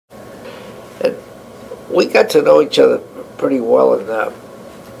And we got to know each other pretty well. And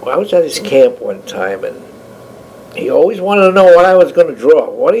I was at his camp one time, and he always wanted to know what I was going to draw.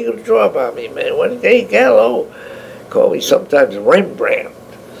 What are you going to draw about me, man? Hey, Gallo. Call me sometimes Rembrandt.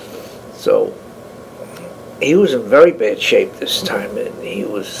 So he was in very bad shape this time, and he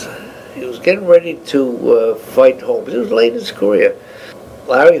was getting ready to fight Holmes. It was late in his career.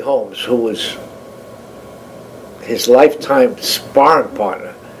 Larry Holmes, who was his lifetime sparring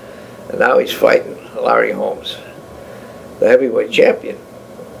partner, and now he's fighting Larry Holmes, the heavyweight champion.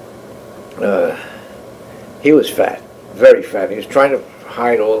 He was fat, very fat. He was trying to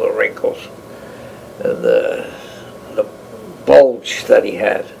hide all the wrinkles and the bulge that he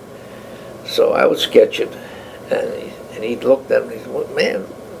had. So I was sketching, and he looked at me and he said, "Man,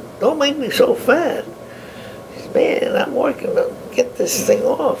 don't make me so fat." He said, "Man, I'm working to get this thing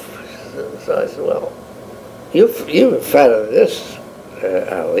off." So I said, "Well, you're even fatter than this,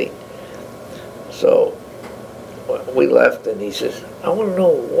 Ali." So we left, and he says, "I want to know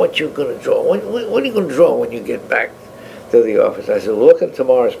what you're going to draw. What are you going to draw when you get back to the office?" I said, "Look in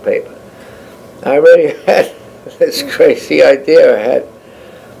tomorrow's paper." I already had this crazy idea. I had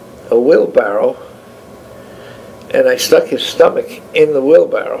a wheelbarrow, and I stuck his stomach in the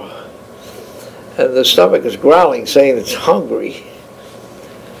wheelbarrow, and the stomach is growling, saying it's hungry.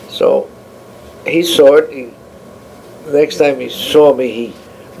 So he saw it. The next time he saw me, he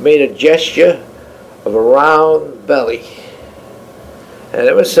made a gesture of a round belly, and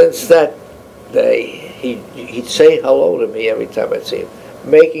ever since that day, he'd say hello to me every time I'd see him,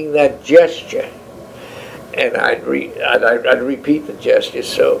 making that gesture. And I'd repeat the gesture,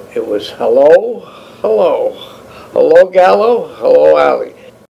 so it was hello, hello, hello Gallo, hello Ali.